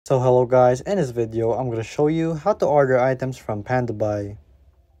So hello guys, in this video I'm going to show you how to order items from Pandabuy.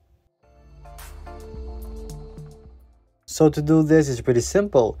 So to do this is pretty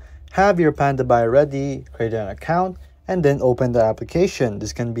simple. Have your Pandabuy ready, create an account, and then open the application.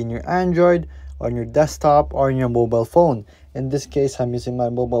 This can be in your Android, on your desktop, or on your mobile phone. In this case I'm using my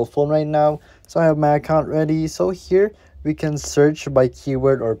mobile phone right now, so I have my account ready. So here we can search by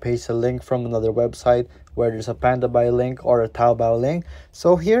keyword or paste a link from another website where there's a Pandabuy link or a Taobao link.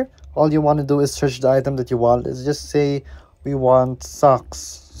 So here all you want to do is search the item that you want. Let's just say we want socks,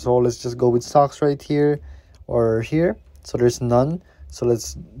 so let's just go with socks right here or here. So there's none, so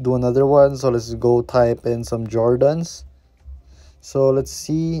let's do another one. So let's go type in some Jordans. So let's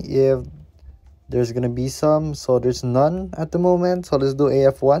see if there's gonna be some. So there's none at the moment, so let's do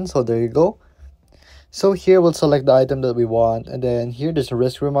AF1. So there you go. So here we'll select the item that we want, and then here there's a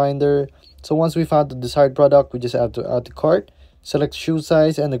risk reminder. So once we found the desired product, we just have to add to cart, select shoe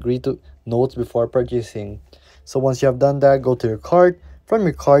size, and agree to notes before purchasing. So once you have done that, go to your cart. From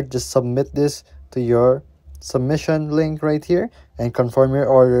your cart, just submit this to your submission link right here and confirm your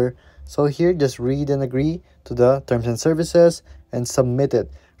order. So here just read and agree to the terms and services and submit it.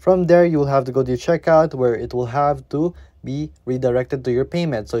 From there you'll have to go to your checkout, where it will have to be redirected to your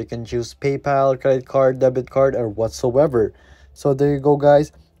payment. So you can choose PayPal, credit card, debit card, or whatsoever. So there you go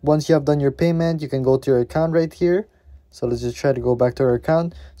guys. Once you have done your payment, you can go to your account right here. So let's just try to go back to our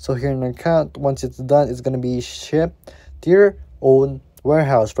account. So here in the account, once it's done, it's going to be shipped to your own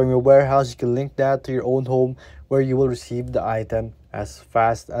warehouse. From your warehouse, you can link that to your own home, where you will receive the item as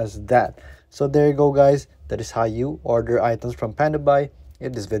fast as that. So there you go guys, that is how you order items from Pandabuy.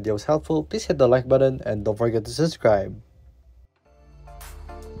 If this video was helpful, please hit the like button and don't forget to subscribe.